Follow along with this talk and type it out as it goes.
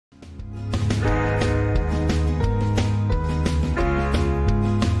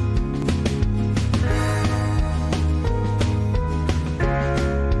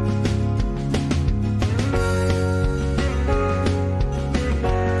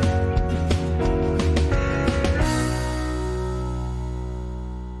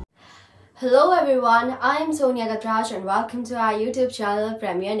Hello everyone, I am Sonia Gatraj and welcome to our YouTube channel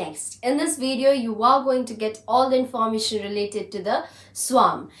Premiere Next. In this video, you are going to get all the information related to the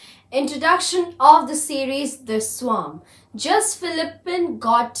Swarm. Introduction of the series The Swarm. Jess Philippin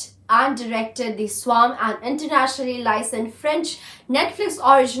got and directed The Swarm, an internationally licensed French Netflix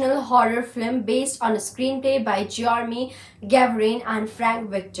original horror film based on a screenplay by Jeremy Gavrin and Frank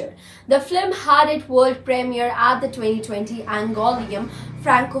Victor. The film had its world premiere at the 2020 Angoulême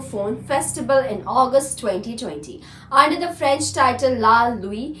Francophone Festival in August 2020. Under the French title La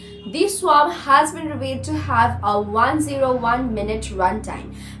Louie, The Swarm has been revealed to have a 101-minute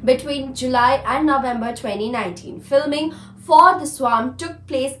runtime between July and November 2019. Filming for The Swarm took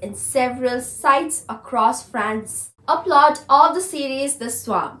place in several sites across France. A plot of the series The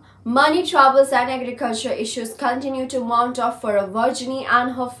Swarm. Money troubles and agriculture issues continue to mount up for Virginie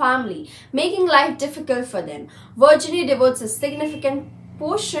and her family, making life difficult for them. Virginie devotes a significant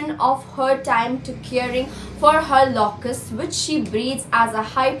portion of her time to caring for her locusts, which she breeds as a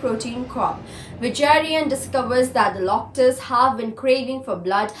high-protein crop. Virginie discovers that the locusts have been craving for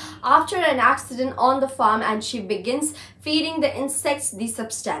blood after an accident on the farm, and she begins feeding the insects the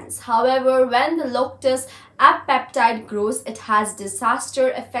substance. However, when the locust apoptite grows, it has disaster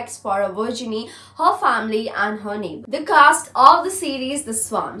effects for Virginie, her family, and her neighbor. The cast of the series The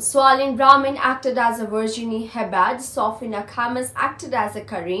Swarm. Swalin Brahmin acted as a Virginie Hebad, Sofina Khamis acted as a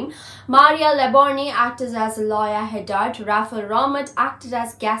Karim, Maria Leborny acted as a Loya Haddad, Raphael Romet acted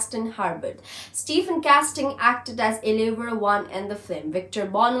as Gaston Herbert, Stephen Casting acted as Eliver One in the film, Victor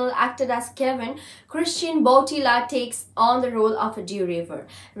Bonnell acted as Kevin, Christian Bautila takes on the role of a Duriver,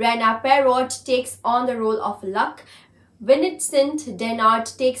 Rena Perrot takes on the role of Luck, Vincent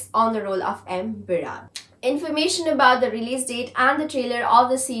Denard takes on the role of M. Birad. Information about the release date and the trailer of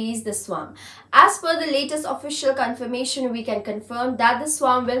the series The Swarm. As per the latest official confirmation, we can confirm that The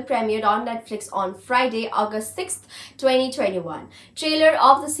Swarm will premiere on Netflix on Friday, August 6th, 2021. Trailer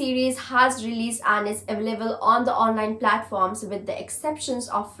of the series has released and is available on the online platforms with the exceptions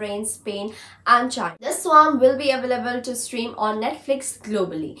of France, Spain and China. The Swarm will be available to stream on Netflix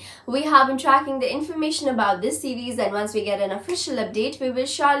globally. We have been tracking the information about this series, and once we get an official update, we will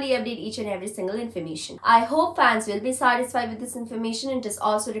surely update each and every single information. I hope fans will be satisfied with this information. It is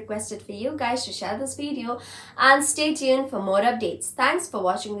also requested for you guys to share this video and stay tuned for more updates. Thanks for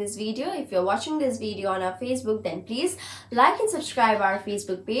watching this video. If you're watching this video on our Facebook, then please like and subscribe our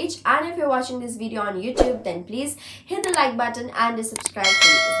Facebook page, and if you're watching this video on YouTube, then please hit the like button and the subscribe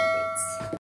button.